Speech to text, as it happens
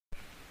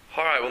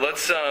All right, well,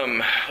 let's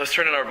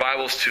turn in our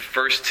Bibles to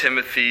 1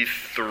 Timothy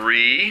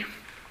 3,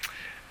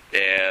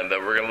 and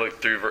we're going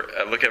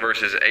to look at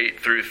verses 8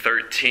 through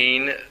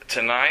 13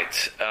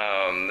 tonight.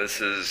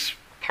 This is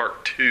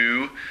part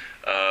 2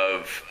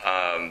 of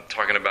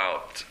talking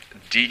about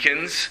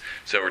deacons.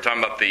 So we're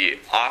talking about the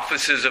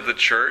offices of the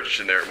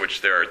church,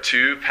 which there are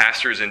 2,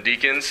 pastors and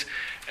deacons,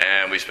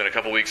 and we spent a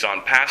couple weeks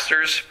on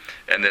pastors.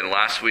 And then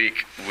last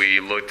week we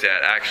looked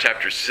at Acts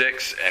chapter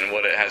 6 and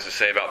what it has to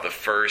say about the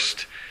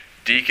first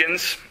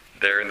deacons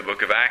there in the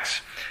book of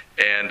Acts.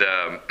 And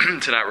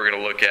tonight we're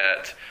going to look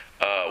at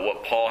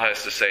what Paul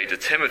has to say to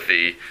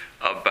Timothy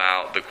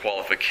about the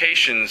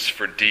qualifications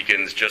for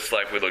deacons, just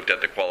like we looked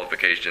at the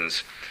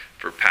qualifications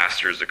for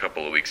pastors a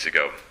couple of weeks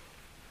ago.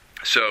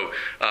 So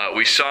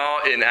we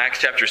saw in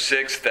Acts chapter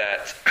 6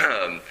 that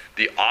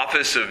the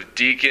office of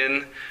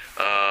deacon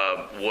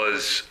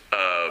was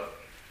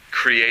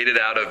created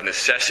out of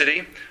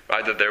necessity,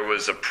 right? That there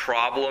was a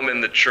problem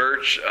in the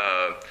church.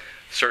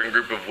 Certain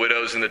group of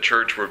widows in the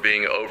church were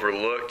being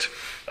overlooked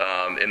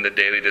in the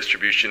daily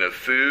distribution of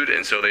food,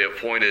 and so they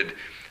appointed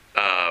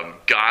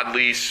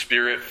godly,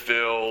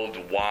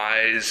 spirit-filled,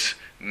 wise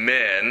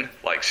men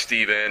like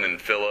Stephen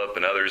and Philip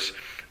and others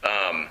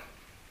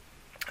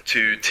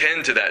to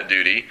tend to that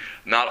duty,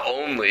 not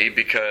only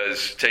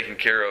because taking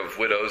care of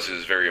widows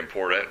is very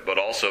important, but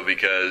also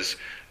because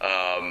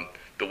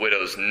the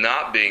widows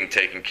not being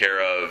taken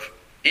care of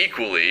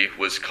equally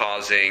was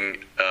causing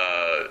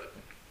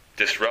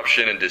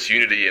disruption and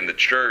disunity in the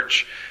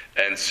church.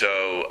 And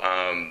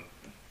so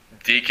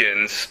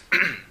deacons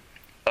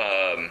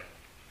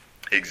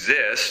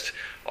exist,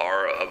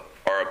 are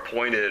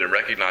appointed and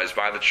recognized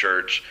by the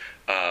church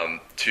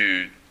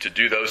to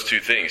do those two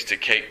things, to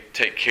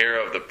take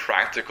care of the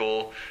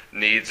practical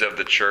needs of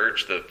the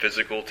church, the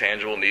physical,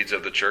 tangible needs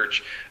of the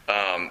church,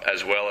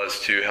 as well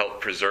as to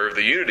help preserve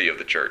the unity of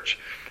the church.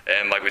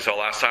 And like we saw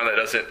last time, that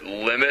doesn't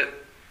limit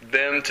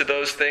them to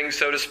those things,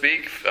 so to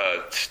speak.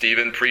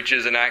 Stephen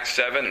preaches in Acts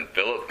 7 and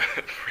Philip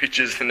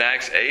preaches in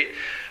Acts 8.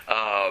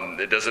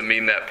 It doesn't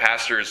mean that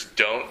pastors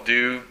don't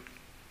do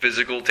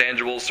physical,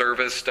 tangible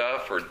service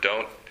stuff or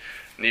don't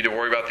need to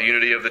worry about the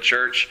unity of the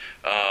church,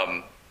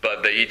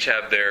 but they each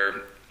have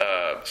their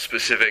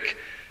specific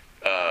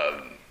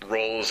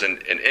roles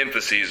and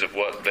emphases of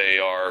what they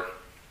are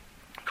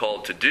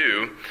called to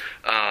do.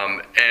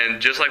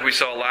 And just like we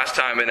saw last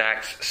time in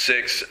Acts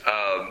 6,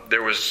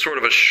 there was sort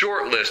of a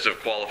short list of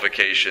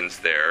qualifications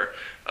there.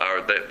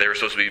 That they were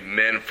supposed to be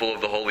men full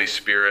of the Holy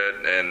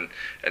Spirit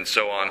and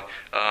so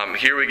on.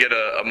 Here we get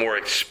a more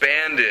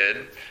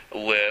expanded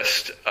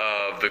list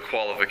of the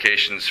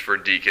qualifications for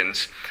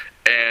deacons.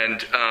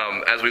 And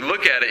as we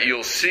look at it,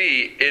 you'll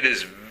see it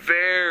is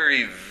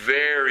very,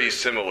 very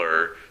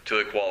similar to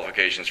the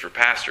qualifications for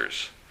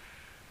pastors.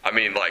 I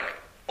mean, like,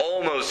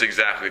 almost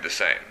exactly the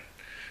same.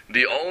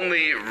 The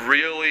only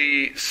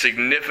really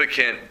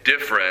significant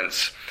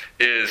difference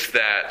is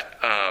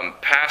that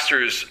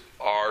pastors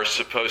are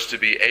supposed to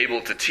be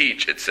able to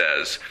teach, it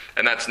says,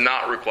 and that's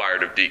not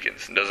required of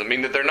deacons. It doesn't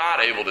mean that they're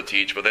not able to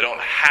teach, but they don't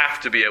have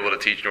to be able to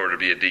teach in order to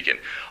be a deacon.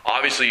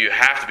 Obviously, you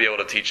have to be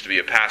able to teach to be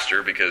a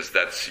pastor because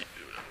that's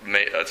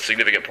a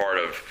significant part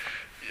of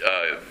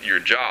your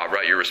job,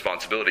 right? Your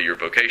responsibility, your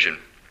vocation.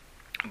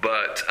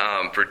 But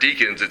for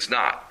deacons, it's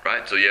not,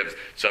 right? So you have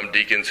some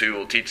deacons who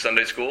will teach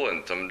Sunday school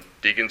and some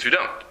deacons who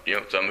don't. You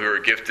know, some who are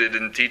gifted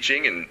in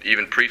teaching and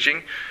even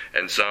preaching,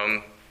 and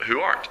some who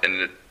aren't.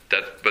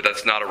 But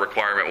that's not a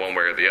requirement one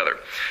way or the other.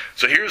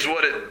 So here's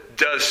what it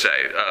does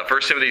say.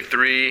 1 Timothy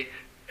 3,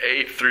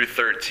 8 through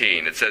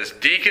 13. It says,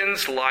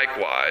 "Deacons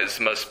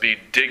likewise must be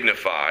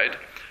dignified,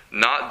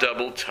 not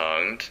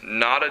double-tongued,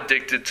 not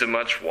addicted to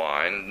much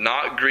wine,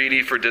 not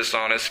greedy for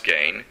dishonest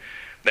gain.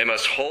 They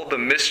must hold the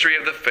mystery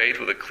of the faith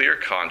with a clear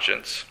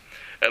conscience,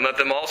 and let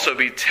them also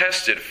be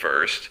tested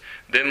first.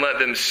 Then let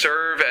them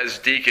serve as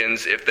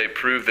deacons if they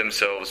prove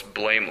themselves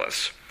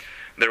blameless.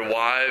 Their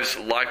wives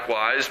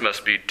likewise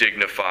must be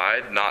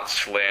dignified, not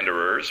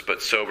slanderers,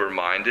 but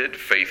sober-minded,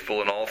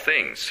 faithful in all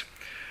things.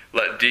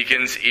 Let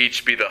deacons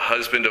each be the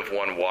husband of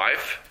one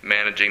wife,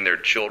 managing their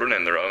children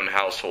and their own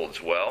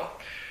households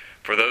well.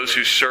 For those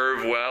who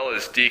serve well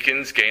as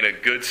deacons gain a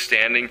good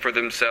standing for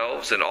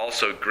themselves and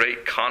also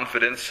great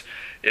confidence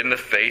in the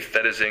faith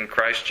that is in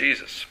Christ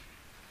Jesus."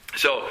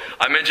 So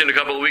I mentioned a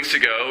couple of weeks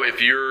ago,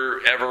 if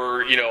you're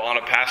ever, on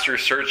a pastor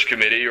search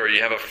committee, or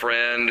you have a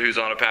friend who's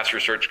on a pastor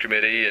search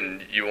committee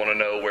and you want to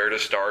know where to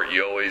start,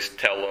 you always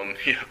tell them,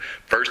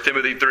 1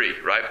 Timothy 3,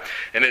 right?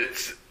 And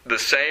it's the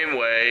same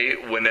way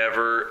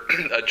whenever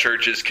a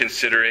church is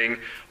considering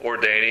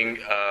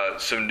ordaining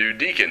some new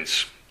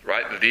deacons,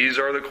 right? These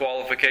are the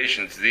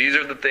qualifications. These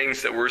are the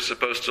things that we're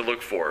supposed to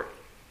look for.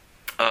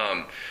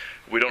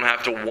 We don't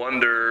have to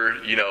wonder,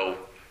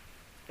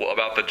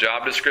 about the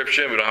job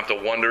description. We don't have to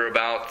wonder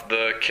about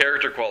the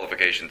character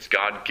qualifications.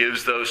 God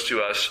gives those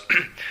to us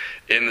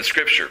in the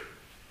Scripture.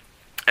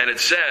 And it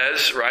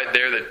says right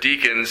there that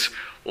deacons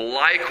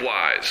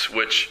likewise,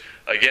 which,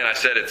 again, I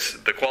said it's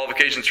the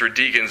qualifications for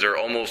deacons are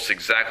almost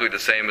exactly the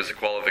same as the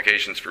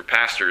qualifications for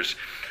pastors.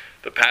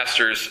 The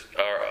pastors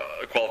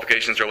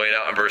qualifications are laid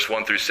out in verse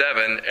 1 through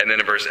 7, and then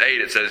in verse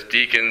 8 it says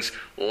deacons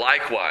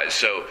likewise.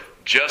 So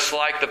just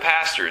like the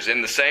pastors,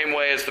 in the same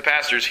way as the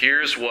pastors,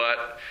 here's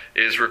what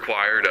is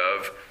required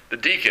of the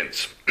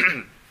deacons.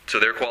 So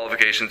their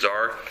qualifications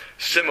are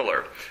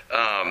similar.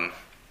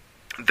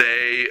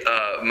 They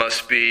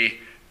must be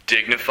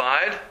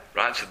dignified,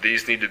 right? So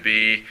these need to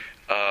be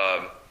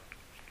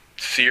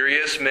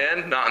serious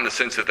men, not in the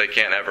sense that they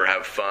can't ever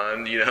have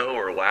fun,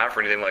 or laugh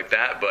or anything like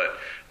that, but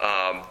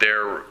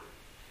they're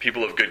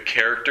people of good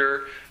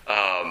character.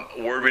 A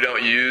word we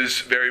don't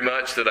use very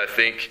much that I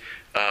think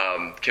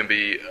can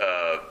be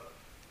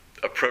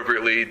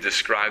appropriately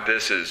describe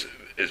this is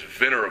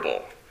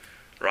venerable,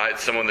 right?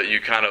 Someone that you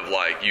kind of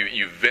like,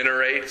 you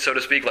venerate, so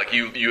to speak, like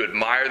you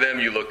admire them,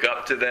 you look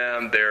up to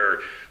them.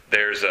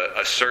 There's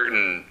a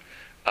certain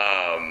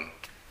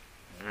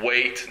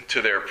weight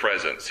to their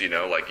presence, these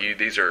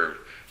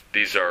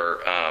are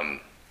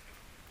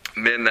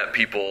men that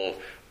people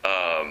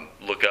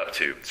look up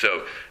to.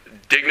 So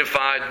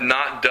dignified,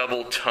 not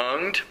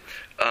double-tongued.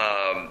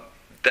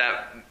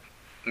 That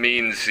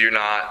means you're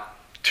not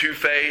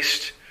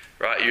two-faced,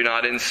 right? You're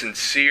not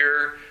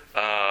insincere.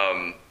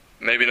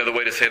 Maybe another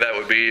way to say that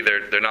would be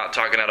they're not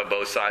talking out of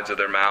both sides of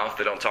their mouth.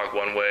 They don't talk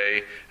one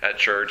way at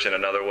church and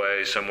another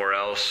way somewhere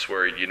else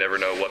where you never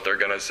know what they're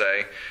going to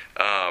say.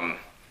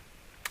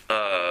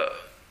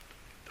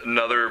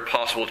 Another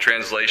possible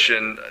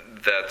translation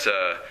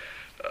that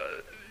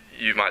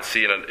you might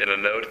see in a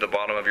note at the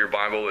bottom of your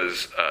Bible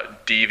is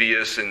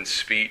devious in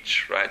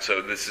speech, right? So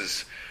it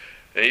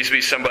needs to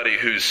be somebody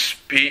whose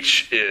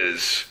speech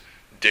is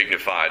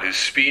dignified, whose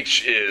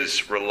speech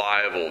is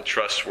reliable,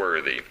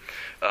 trustworthy.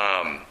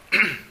 And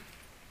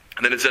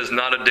then it says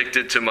not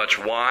addicted to much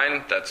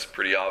wine. That's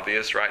pretty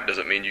obvious, right? It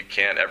doesn't mean you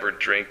can't ever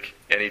drink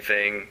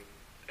anything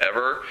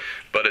ever,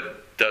 but it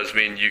does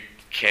mean you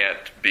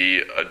can't be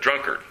a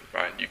drunkard,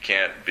 right? You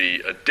can't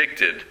be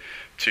addicted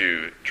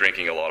to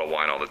drinking a lot of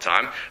wine all the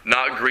time.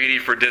 Not greedy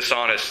for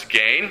dishonest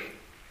gain.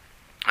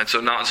 And so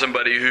not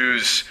somebody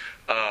who's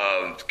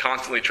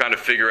constantly trying to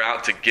figure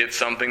out to get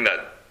something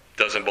that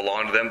doesn't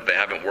belong to them, that they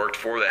haven't worked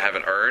for, they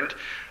haven't earned.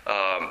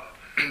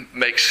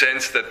 Makes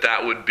sense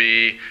that would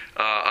be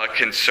a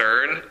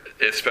concern,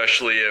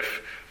 especially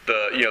if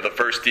the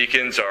first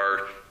deacons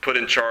are put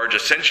in charge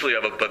essentially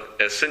of a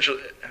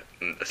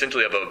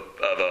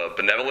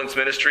benevolence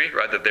ministry,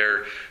 right? That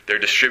they're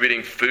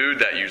distributing food.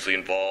 That usually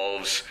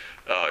involves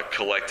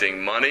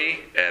collecting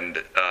money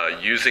and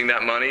using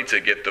that money to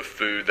get the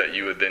food that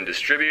you would then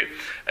distribute.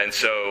 And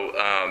so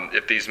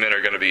if these men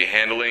are going to be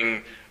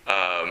handling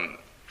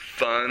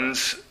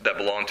funds that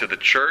belong to the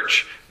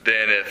church,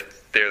 then if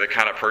they're the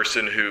kind of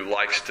person who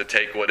likes to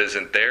take what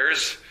isn't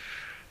theirs,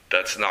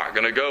 that's not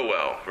going to go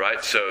well,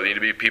 right? So they need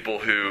to be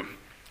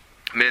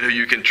men who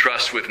you can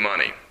trust with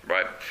money,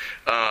 right?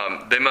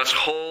 They must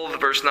hold,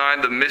 verse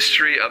 9, the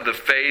mystery of the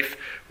faith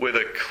with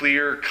a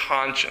clear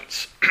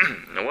conscience.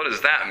 Now, what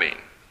does that mean?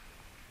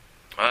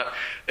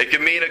 It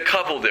can mean a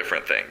couple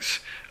different things.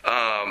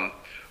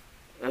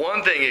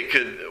 One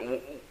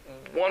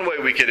way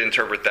we could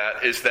interpret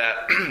that is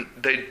that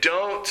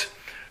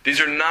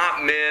these are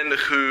not men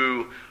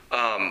who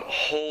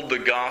hold the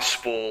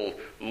gospel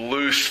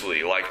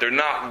loosely, like they're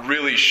not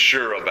really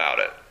sure about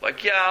it.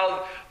 Like, yeah,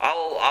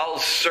 I'll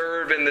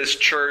serve in this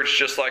church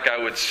just like I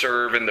would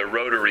serve in the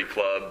Rotary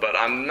Club, but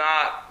I'm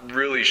not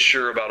really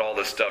sure about all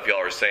this stuff y'all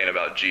are saying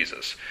about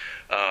Jesus.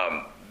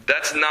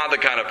 That's not the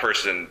kind of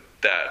person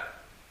that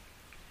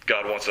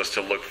God wants us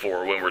to look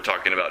for when we're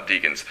talking about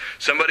deacons.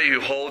 Somebody who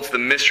holds the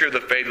mystery of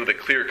the faith with a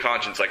clear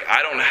conscience. Like,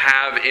 I don't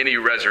have any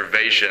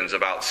reservations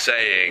about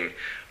saying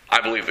I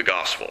believe the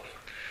gospel.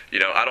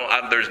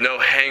 There's no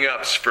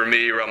hang-ups for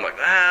me where I'm like,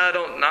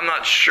 I'm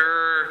not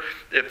sure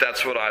if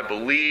that's what I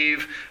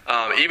believe.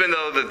 Even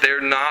though that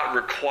they're not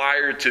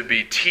required to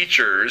be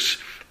teachers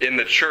in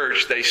the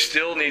church, they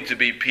still need to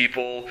be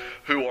people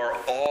who are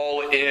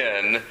all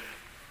in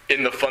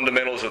the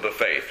fundamentals of the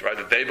faith, right?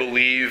 That they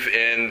believe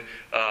in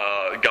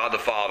God the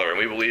Father, and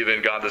we believe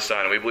in God the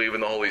Son, and we believe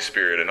in the Holy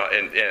Spirit,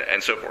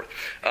 and so forth.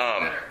 That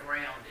are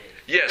grounded.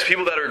 Yes,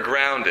 people that are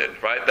grounded,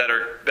 right? That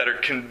are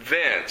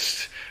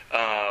convinced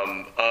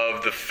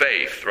of the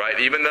faith, right?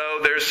 Even though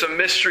there's some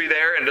mystery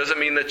there, and doesn't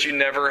mean that you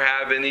never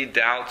have any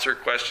doubts or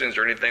questions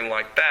or anything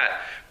like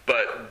that.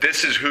 But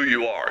this is who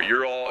you are.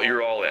 You're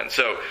all in.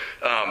 So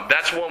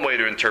that's one way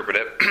to interpret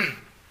it.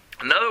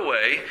 Another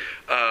way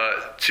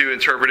to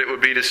interpret it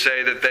would be to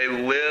say that they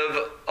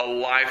live a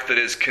life that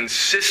is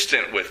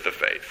consistent with the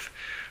faith.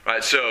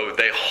 Right, so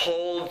they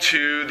hold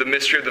to the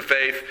mystery of the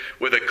faith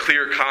with a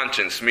clear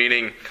conscience,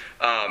 meaning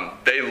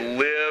they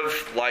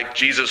live like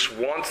Jesus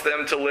wants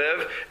them to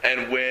live,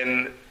 and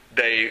when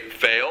they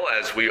fail,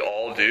 as we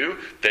all do,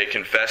 they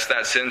confess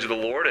that sin to the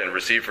Lord and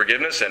receive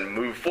forgiveness and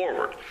move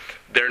forward.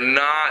 They're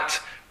not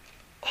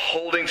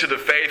holding to the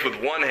faith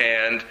with one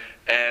hand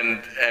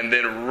and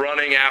then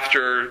running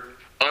after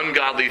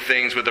ungodly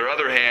things with their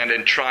other hand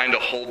and trying to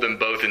hold them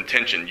both in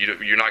tension.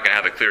 You're not going to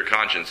have a clear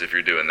conscience if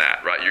you're doing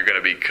that, right? You're going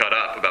to be cut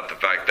up about the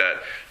fact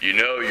that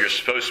you're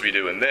supposed to be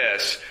doing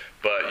this,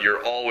 but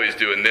you're always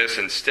doing this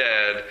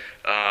instead,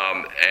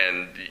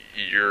 and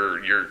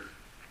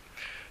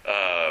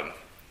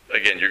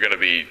again, you're going to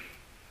be,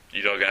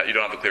 you don't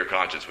have a clear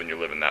conscience when you're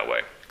living that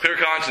way. Clear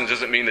conscience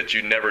doesn't mean that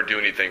you never do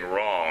anything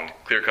wrong.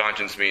 Clear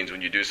conscience means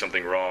when you do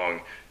something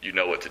wrong, you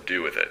know what to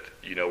do with it.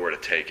 You know where to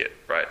take it,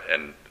 right?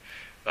 And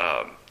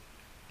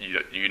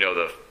you know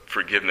the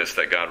forgiveness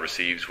that God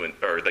receives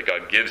that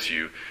God gives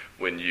you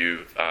when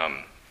you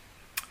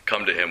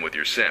come to Him with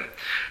your sin.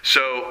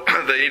 So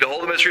they need to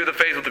hold the mystery of the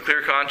faith with a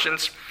clear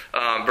conscience.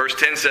 Verse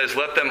 10 says,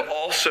 "Let them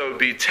also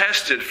be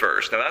tested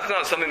first." Now that's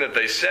not something that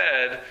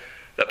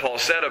Paul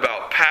said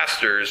about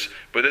pastors,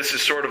 but this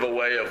is sort of a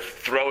way of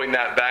throwing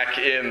that back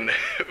in,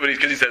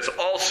 because he says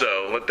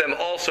also, let them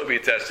also be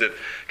tested,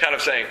 kind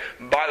of saying,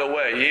 by the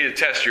way, you need to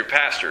test your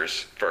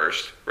pastors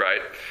first,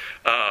 right?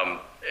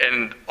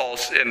 And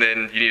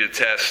then you need to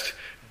test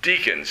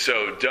deacons.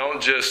 So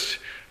don't just,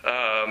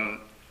 we're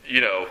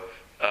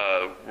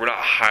not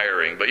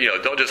hiring, but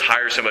don't just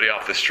hire somebody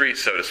off the street,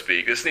 so to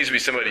speak. This needs to be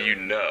somebody you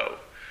know.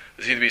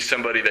 This needs to be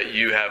somebody that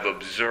you have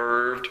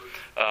observed,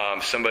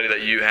 somebody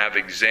that you have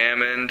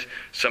examined,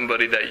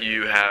 somebody that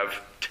you have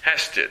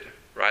tested,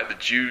 right?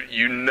 That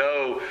you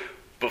know.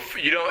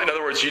 In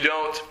other words, you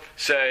don't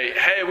say,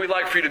 "Hey, we'd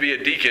like for you to be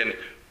a deacon,"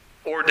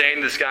 ordain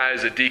this guy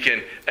as a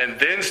deacon, and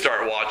then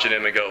start watching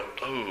him and go,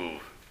 "Oh,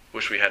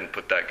 wish we hadn't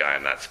put that guy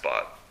in that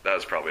spot. That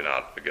was probably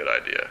not a good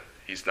idea.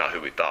 He's not who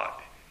we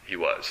thought he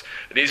was."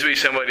 It needs to be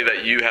somebody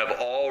that you have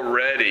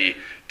already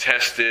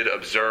tested,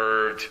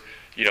 observed,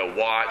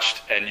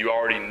 watched, and you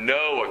already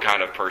know what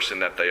kind of person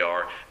that they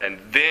are, and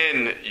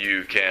then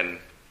you can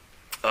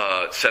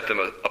set them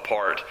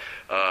apart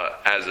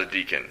as a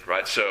deacon,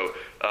 right? So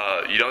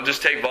you don't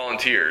just take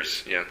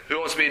volunteers. Who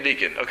wants to be a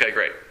deacon? Okay,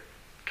 great.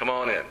 Come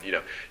on in.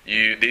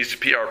 These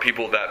are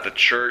people that the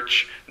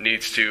church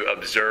needs to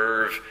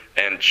observe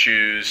and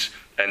choose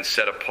and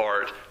set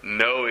apart,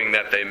 knowing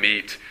that they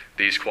meet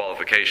these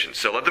qualifications.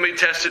 So let them be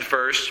tested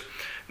first.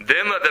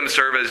 Then let them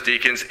serve as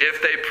deacons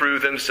if they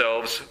prove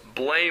themselves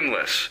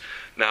blameless.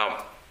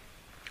 Now,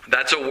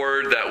 that's a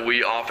word that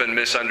we often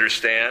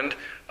misunderstand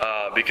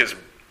because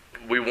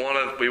we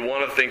want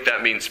to think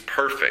that means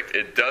perfect.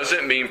 It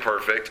doesn't mean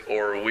perfect,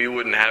 or we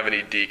wouldn't have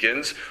any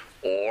deacons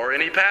or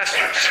any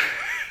pastors.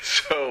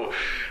 So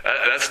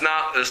that's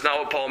not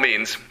what Paul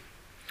means.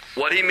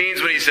 What he means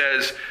when he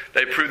says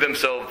they prove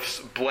themselves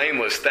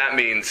blameless, that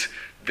means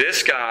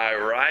this guy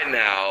right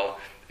now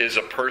is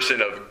a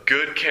person of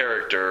good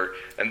character,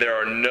 and there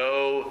are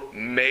no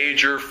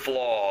major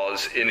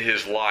flaws in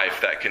his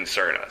life that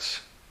concern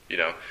us.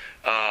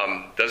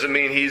 Doesn't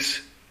mean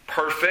he's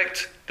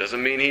perfect.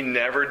 Doesn't mean he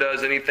never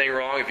does anything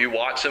wrong. If you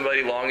watch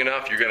somebody long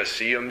enough, you're going to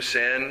see them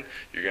sin.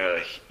 You're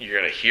going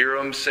to hear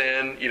them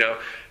sin.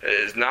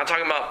 It's not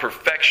talking about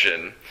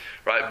perfection,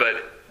 right?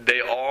 But they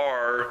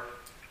are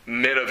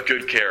men of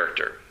good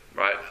character,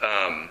 right?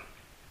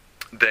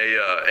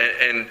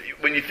 And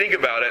when you think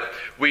about it,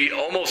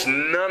 almost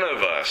none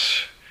of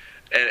us,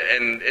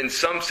 and in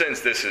some sense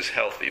this is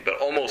healthy, but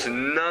almost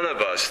none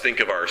of us think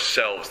of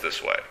ourselves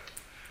this way,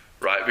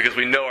 right? Because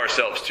we know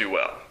ourselves too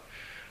well.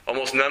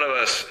 Almost none of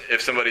us,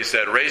 if somebody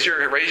said, raise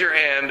your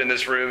hand in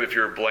this room if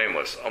you're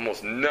blameless,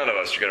 almost none of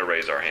us are going to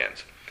raise our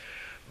hands.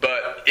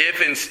 But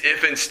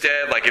if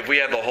instead, like if we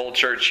had the whole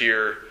church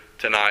here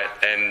tonight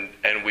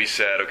and we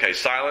said, okay,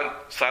 silent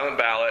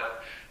ballot,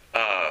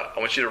 I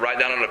want you to write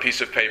down on a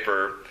piece of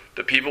paper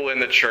the people in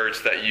the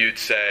church that you'd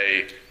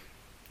say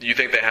you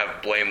think they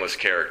have blameless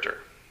character.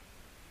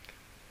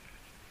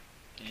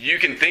 You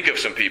can think of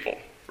some people,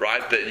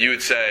 right, that you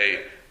would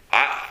say,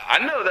 I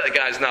know that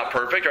guy's not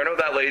perfect, or I know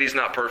that lady's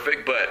not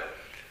perfect, but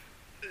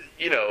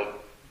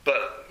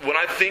when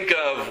I think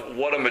of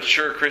what a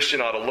mature Christian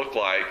ought to look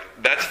like,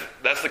 that's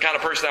the kind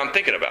of person I'm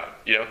thinking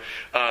about.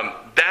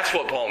 That's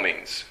what Paul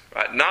means,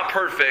 right? Not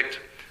perfect,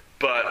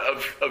 but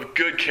of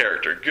good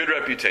character, good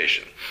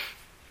reputation.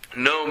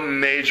 No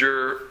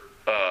major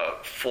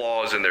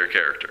flaws in their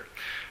character.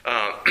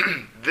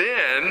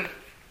 Then,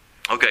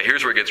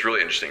 here's where it gets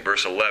really interesting.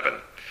 Verse 11.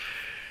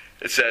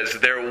 It says,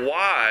 "Their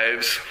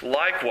wives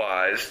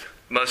likewise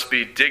must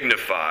be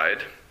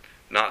dignified,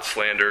 not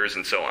slanderers,"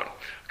 and so on.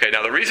 Okay,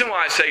 now the reason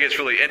why I say it's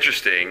really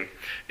interesting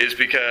is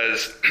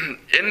because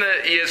in the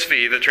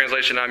ESV, the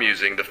translation I'm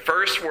using, the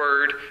first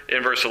word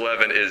in verse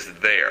 11 is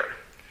 "there."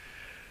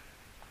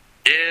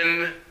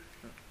 In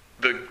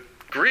the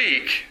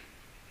Greek,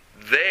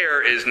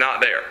 "there" is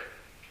not there.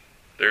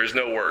 There is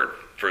no word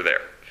for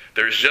 "there."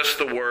 There's just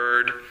the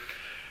word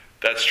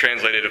that's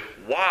translated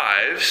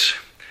 "wives."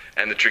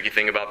 And the tricky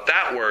thing about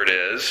that word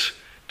is,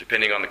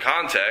 depending on the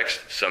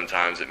context,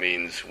 sometimes it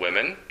means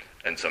women,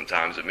 and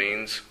sometimes it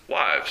means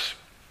wives.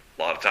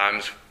 A lot of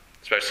times,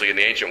 especially in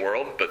the ancient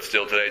world, but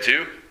still today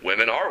too,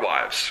 women are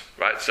wives,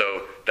 right?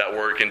 So that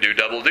word can do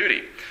double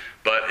duty,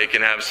 but it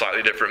can have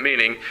slightly different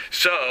meaning.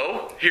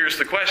 So here's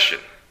the question.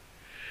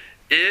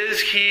 Is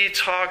he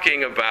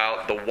talking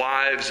about the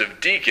wives of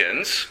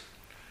deacons,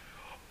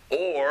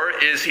 or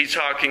is he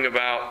talking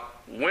about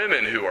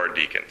women who are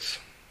deacons?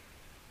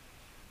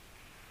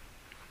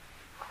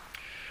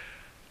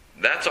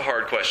 That's a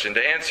hard question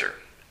to answer.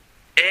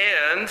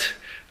 And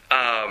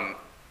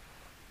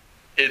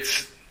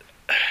it's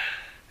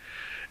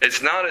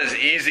not as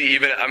easy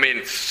even,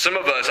 some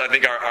of us, I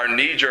think our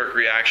knee-jerk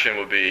reaction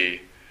would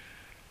be,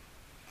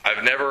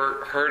 I've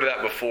never heard of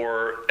that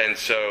before, and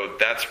so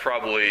that's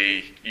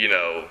probably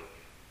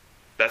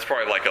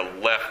like a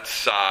left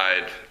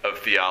side of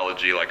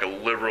theology, like a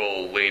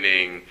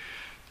liberal-leaning,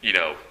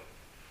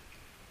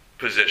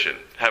 position.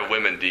 Have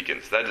women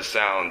deacons. That just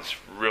sounds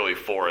really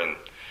foreign.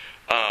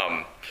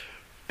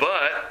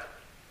 But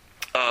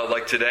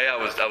like today, I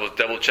was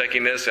double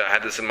checking this. I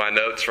had this in my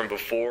notes from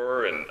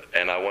before,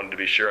 and I wanted to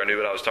be sure I knew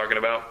what I was talking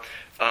about.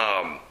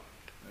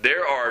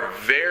 There are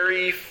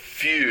very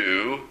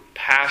few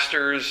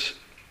pastors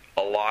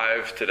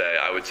alive today,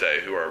 I would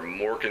say, who are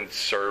more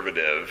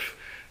conservative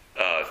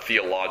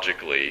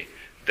theologically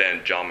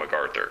than John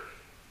MacArthur,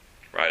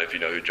 right? If you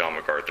know who John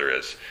MacArthur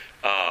is,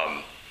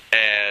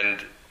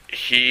 and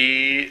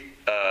he,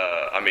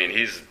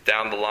 he's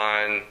down the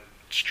line,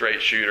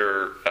 straight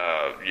shooter,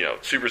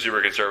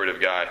 super conservative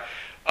guy,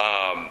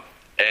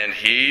 and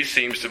he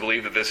seems to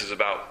believe that this is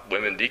about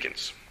women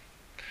deacons.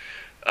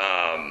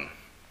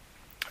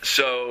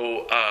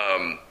 So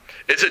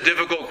it's a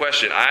difficult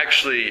question. I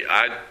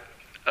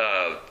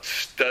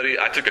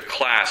took a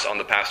class on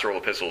the pastoral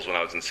epistles when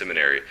I was in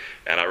seminary,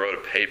 and I wrote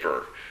a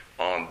paper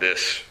on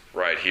this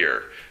right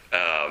here.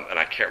 And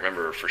I can't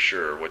remember for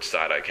sure which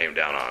side I came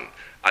down on.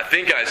 I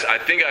think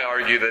I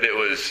argued that it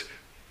was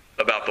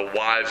about the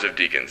wives of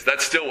deacons.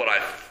 That's still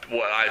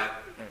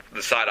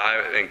the side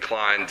I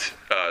inclined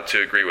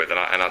to agree with, and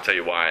I'll tell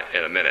you why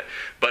in a minute.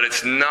 But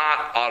it's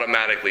not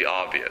automatically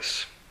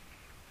obvious,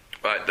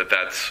 right? That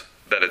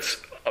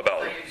it's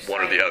about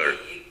one or the other.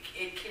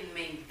 It can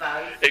mean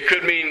both. It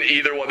could mean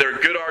either one. There are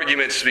good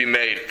arguments to be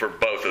made for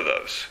both of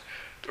those.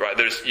 Right?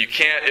 You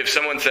can't, if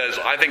someone says,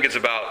 I think it's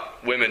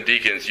about women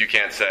deacons, you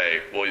can't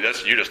say, well,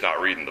 you're just not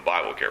reading the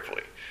Bible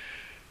carefully.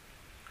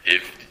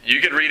 If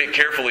you can read it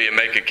carefully and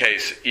make a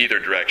case either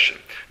direction.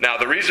 Now,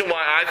 the reason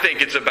why I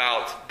think it's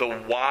about the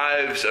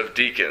wives of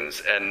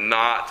deacons and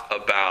not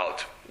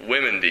about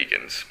women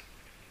deacons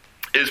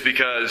is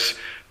because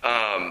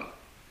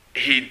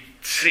he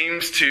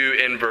seems to,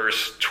 in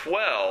verse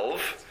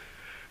 12,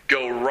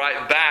 go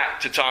right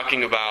back to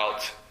talking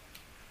about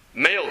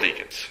male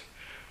deacons.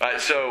 Right,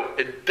 so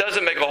it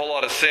doesn't make a whole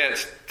lot of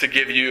sense to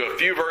give you a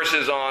few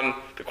verses on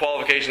the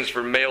qualifications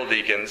for male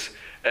deacons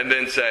and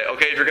then say,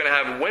 okay, if you're going to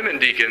have women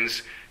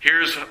deacons,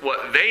 here's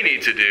what they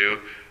need to do.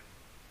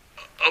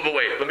 Oh, but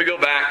wait, let me go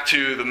back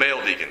to the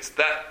male deacons.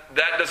 That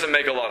doesn't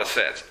make a lot of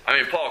sense.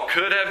 Paul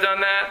could have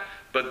done that,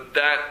 but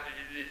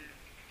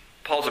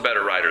Paul's a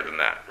better writer than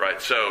that,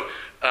 right? So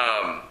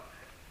that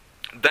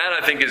I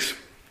think is,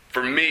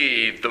 for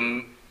me,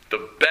 the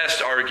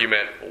best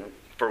argument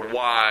for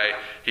why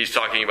he's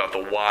talking about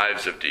the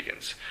wives of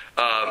deacons.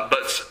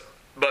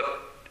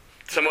 But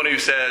someone who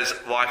says,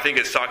 well, I think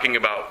it's talking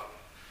about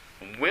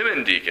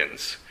women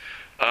deacons,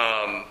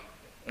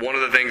 one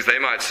of the things they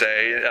might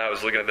say, I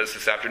was looking at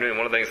this afternoon,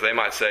 one of the things they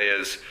might say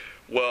is,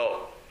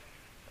 well,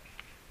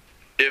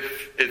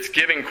 if it's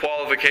giving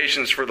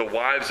qualifications for the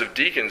wives of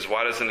deacons,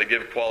 why doesn't it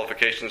give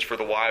qualifications for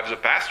the wives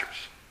of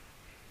pastors?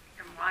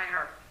 And why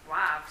are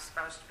wives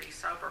supposed to be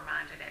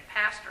sober-minded and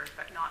pastors,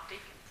 but not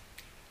deacons?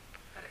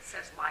 But it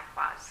says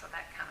likewise, so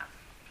that kind of...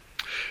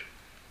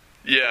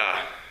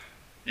 Yeah,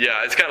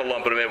 it's kind of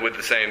lumping them in with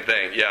the same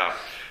thing. Yeah.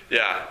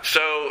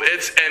 So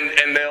it's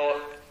and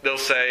they'll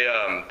say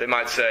they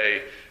might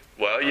say,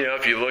 well,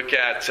 if you look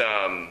at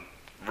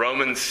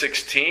Romans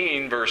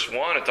 16 verse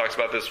 1, it talks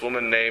about this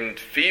woman named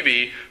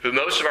Phoebe, who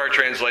most of our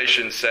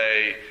translations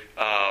say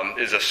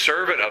is a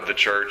servant of the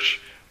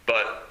church,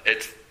 but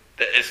it's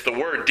the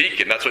word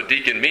deacon. That's what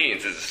deacon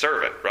means, is a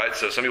servant, right?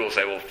 So some people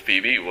say, well,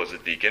 Phoebe was a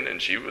deacon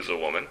and she was a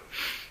woman.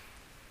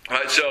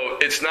 Right, so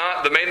it's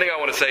not, the main thing I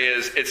want to say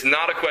is, it's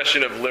not a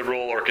question of liberal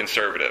or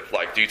conservative.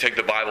 Like, do you take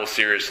the Bible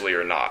seriously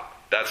or not?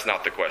 That's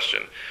not the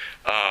question.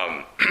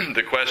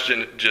 The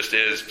question just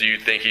is, do you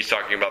think he's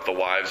talking about the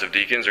wives of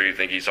deacons, or do you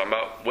think he's talking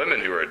about women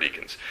who are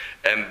deacons?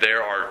 And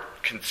there are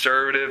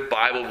conservative,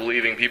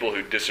 Bible-believing people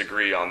who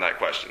disagree on that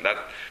question.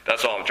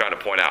 That's all I'm trying to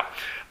point out.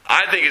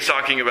 I think it's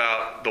talking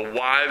about the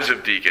wives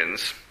of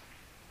deacons,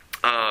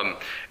 and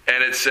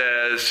it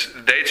says,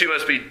 they too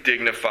must be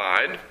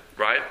dignified,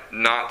 right?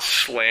 Not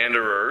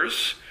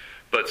slanderers,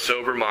 but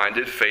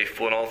sober-minded,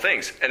 faithful in all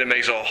things. And it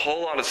makes a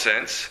whole lot of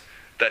sense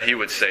that he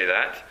would say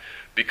that,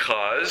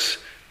 because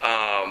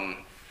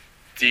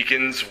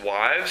deacons'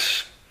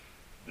 wives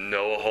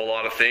know a whole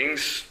lot of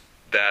things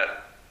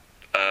that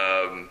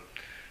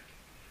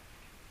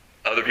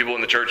other people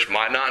in the church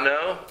might not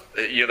know.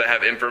 They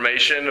have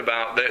information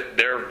about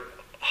their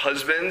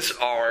husbands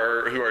who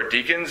are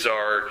deacons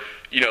are,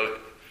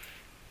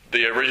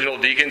 the original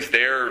deacons,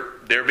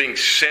 they're being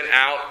sent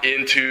out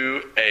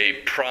into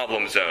a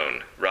problem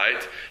zone,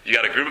 right? You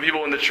got a group of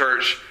people in the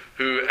church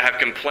who have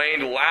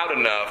complained loud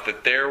enough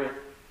that their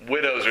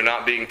widows are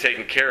not being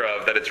taken care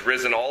of, that it's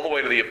risen all the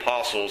way to the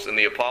apostles, and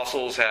the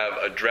apostles have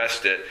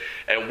addressed it.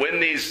 And when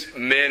these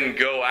men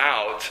go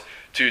out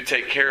to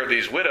take care of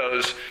these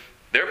widows,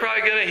 they're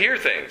probably going to hear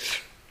things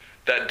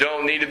that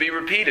don't need to be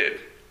repeated,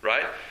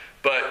 right?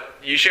 But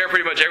you share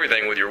pretty much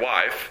everything with your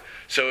wife.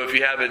 So if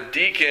you have a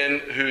deacon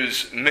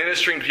who's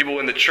ministering to people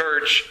in the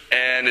church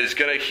and is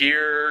going to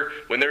hear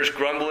when there's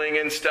grumbling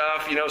and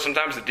stuff,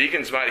 sometimes the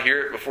deacons might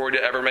hear it before it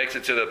ever makes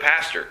it to the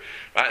pastor,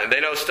 right? And they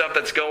know stuff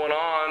that's going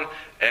on,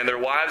 and their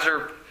wives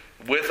are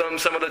with them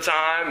some of the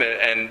time,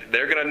 and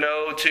they're going to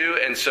know too.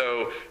 And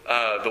so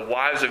the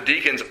wives of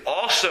deacons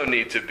also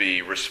need to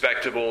be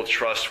respectable,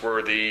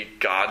 trustworthy,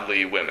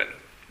 godly women,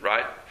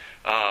 right?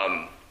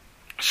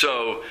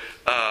 So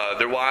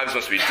their wives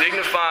must be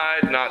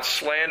dignified, not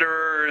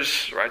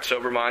slanderers, right?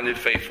 Sober-minded,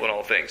 faithful in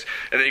all things.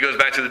 And then he goes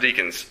back to the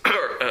deacons,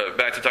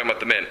 back to talking about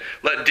the men.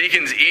 Let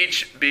deacons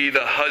each be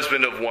the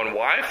husband of one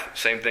wife.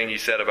 Same thing he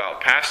said about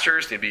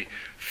pastors. They be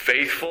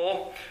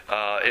faithful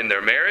in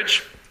their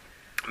marriage,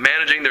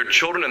 managing their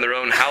children and their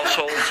own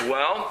households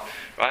well.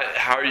 Right?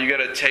 How are you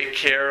going to take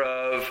care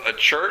of a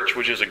church,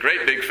 which is a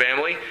great big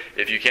family,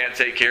 if you can't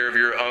take care of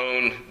your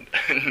own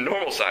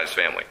normal-sized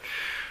family?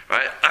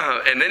 Right?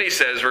 And then he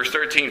says, verse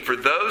 13, for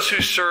those who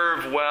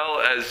serve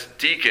well as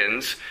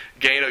deacons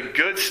gain a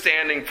good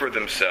standing for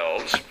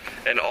themselves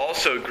and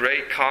also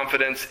great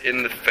confidence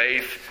in the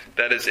faith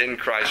that is in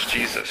Christ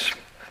Jesus.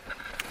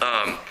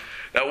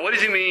 Now, what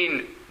does he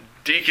mean,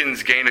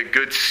 deacons gain a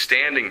good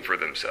standing for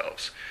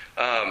themselves?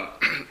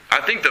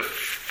 I think the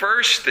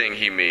first thing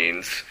he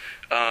means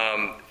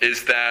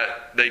is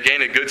that they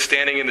gain a good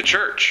standing in the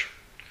church.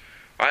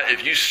 Right?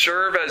 If you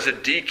serve as a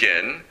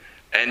deacon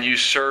and you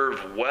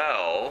serve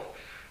well,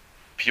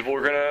 people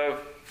are going to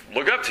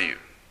look up to you,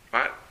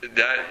 right?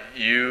 That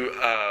you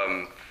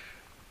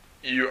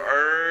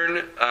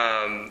earn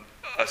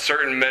a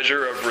certain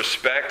measure of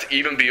respect,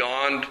 even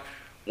beyond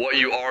what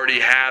you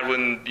already had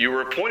when you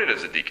were appointed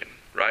as a deacon,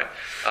 right?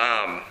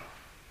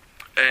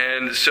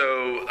 And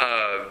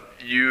so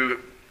you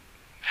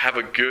have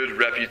a good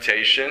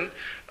reputation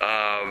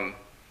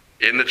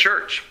in the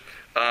church.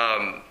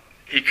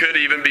 He could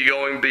even be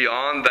going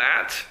beyond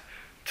that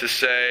to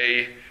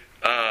say,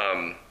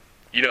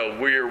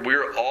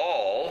 we're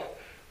all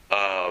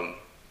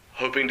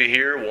hoping to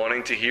hear,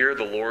 wanting to hear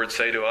the Lord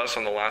say to us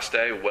on the last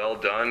day, well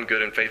done,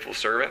 good and faithful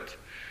servant.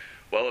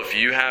 Well, if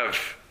you have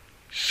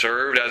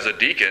served as a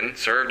deacon,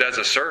 served as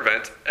a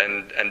servant,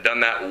 and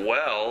done that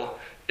well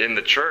in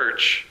the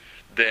church,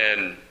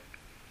 then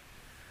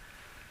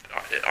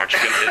isn't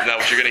that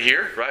what you're going to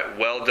hear, right?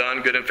 Well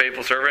done, good and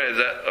faithful servant. Is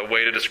that a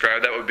way to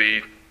describe that? Would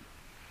be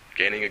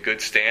gaining a good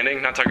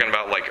standing? Not talking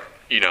about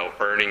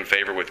earning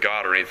favor with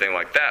God or anything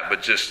like that,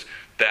 but just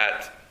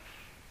that,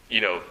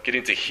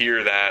 getting to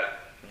hear that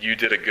you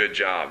did a good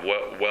job.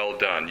 Well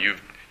done.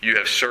 You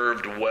have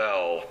served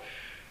well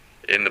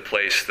in the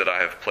place that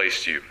I have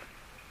placed you.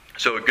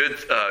 So a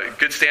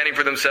good standing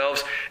for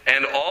themselves,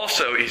 and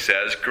also, he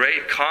says,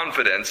 great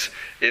confidence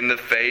in the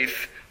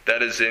faith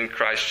that is in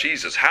Christ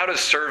Jesus. How does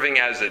serving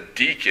as a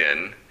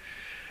deacon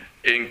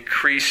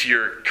increase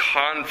your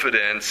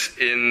confidence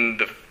in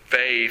the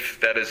faith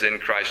that is in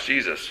Christ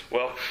Jesus?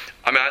 Well,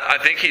 I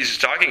think he's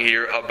talking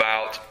here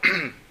about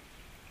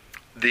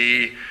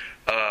the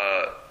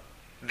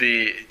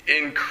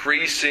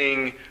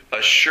increasing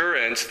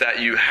assurance that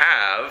you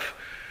have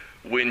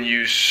when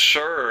you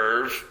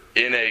serve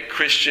in a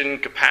Christian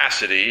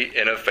capacity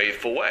in a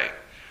faithful way.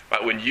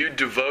 Right? When you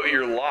devote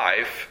your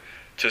life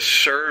to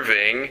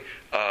serving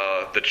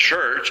the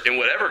church in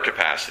whatever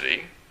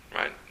capacity,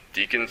 right?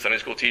 Deacon, Sunday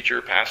school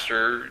teacher,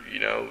 pastor,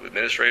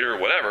 administrator, or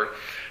whatever.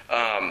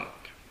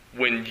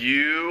 When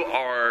you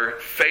are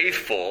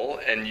faithful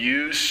and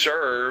you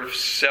serve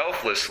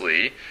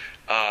selflessly,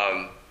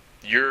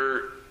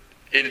 your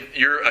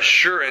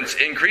assurance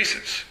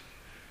increases,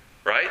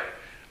 right?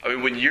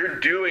 When you're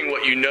doing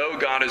what you know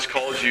God has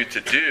called you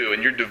to do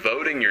and you're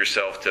devoting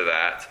yourself to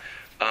that,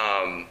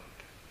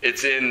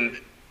 it's in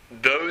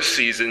those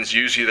seasons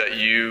usually that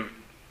you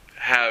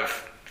have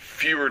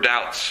fewer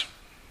doubts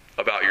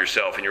about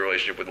yourself and your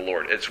relationship with the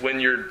Lord. It's when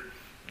you're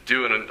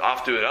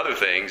off doing other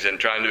things and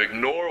trying to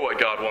ignore what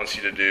God wants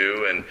you to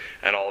do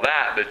and all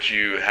that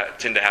you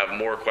tend to have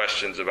more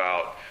questions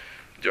about,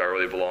 do I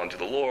really belong to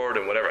the Lord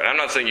and whatever. And I'm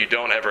not saying you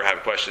don't ever have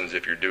questions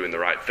if you're doing the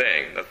right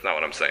thing. That's not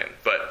what I'm saying.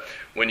 But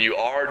when you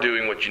are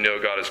doing what you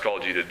know God has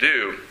called you to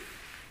do,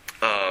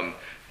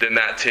 then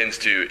that tends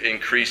to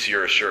increase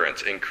your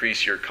assurance,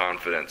 increase your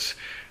confidence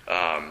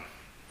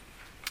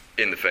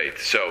in the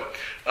faith. So,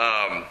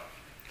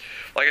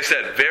 like I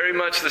said, very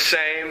much the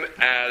same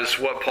as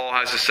what Paul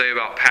has to say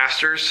about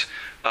pastors.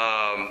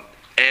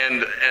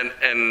 And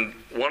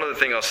one other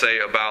thing I'll say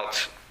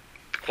about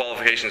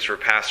qualifications for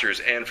pastors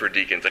and for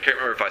deacons. I can't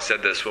remember if I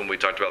said this when we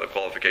talked about the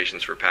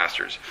qualifications for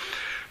pastors.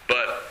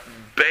 But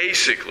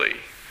basically,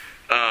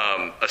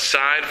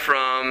 aside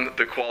from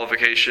the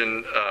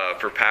qualification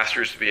for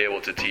pastors to be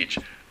able to teach,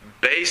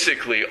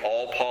 basically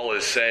all Paul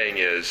is saying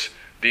is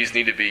these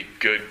need to be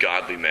good,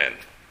 godly men.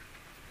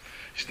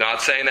 He's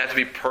not saying they have to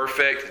be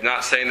perfect. He's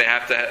not saying they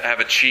have to have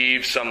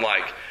achieved some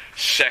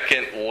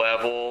second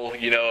level,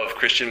 of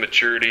Christian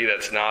maturity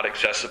that's not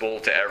accessible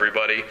to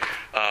everybody.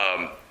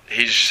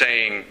 he's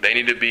saying they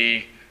need to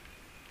be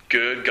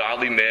good,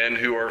 godly men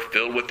who are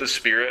filled with the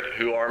Spirit,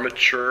 who are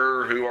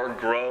mature, who are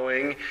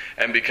growing.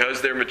 And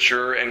because they're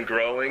mature and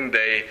growing,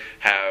 they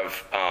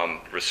have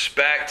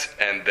respect,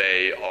 and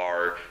they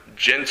are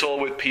gentle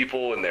with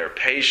people, and they're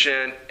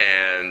patient,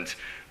 and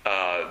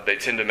they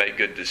tend to make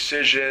good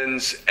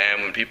decisions.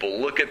 And when people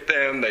look at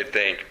them, they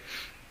think,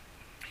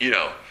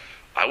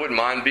 I wouldn't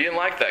mind being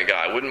like that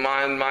guy. I wouldn't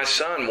mind my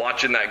son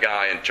watching that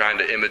guy and trying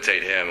to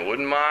imitate him. I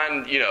wouldn't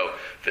mind,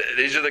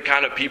 these are the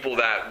kind of people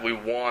that we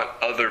want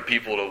other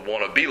people to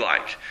want to be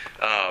like.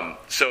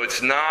 So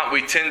it's not,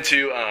 we need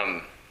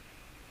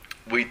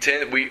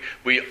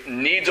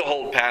to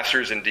hold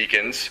pastors and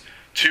deacons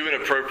to an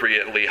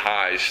appropriately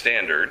high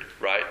standard,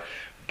 right?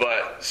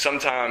 But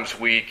sometimes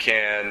we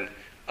can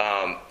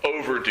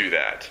overdo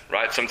that,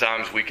 right?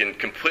 Sometimes we can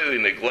completely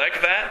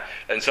neglect that,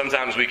 and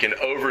sometimes we can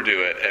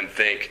overdo it and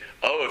think,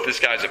 if this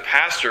guy's a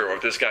pastor or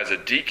if this guy's a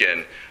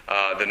deacon,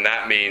 then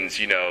that means,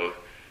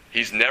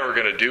 he's never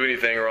going to do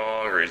anything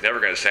wrong, or he's never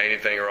going to say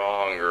anything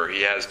wrong, or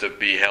he has to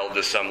be held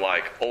to some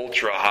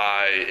ultra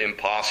high,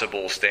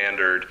 impossible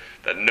standard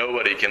that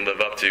nobody can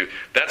live up to.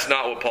 That's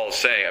not what Paul's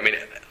saying. I mean,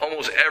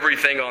 almost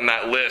everything on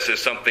that list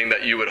is something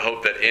that you would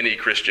hope that any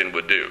Christian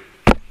would do,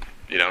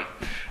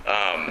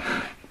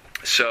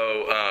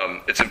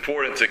 So it's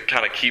important to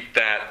kind of keep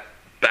that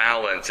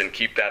balance and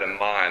keep that in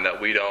mind, that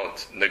we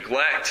don't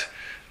neglect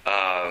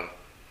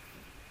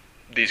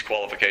these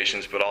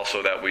qualifications, but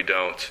also that we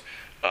don't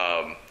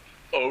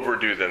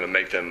overdo them and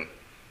make them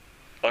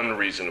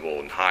unreasonable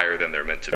and higher than they're meant to be.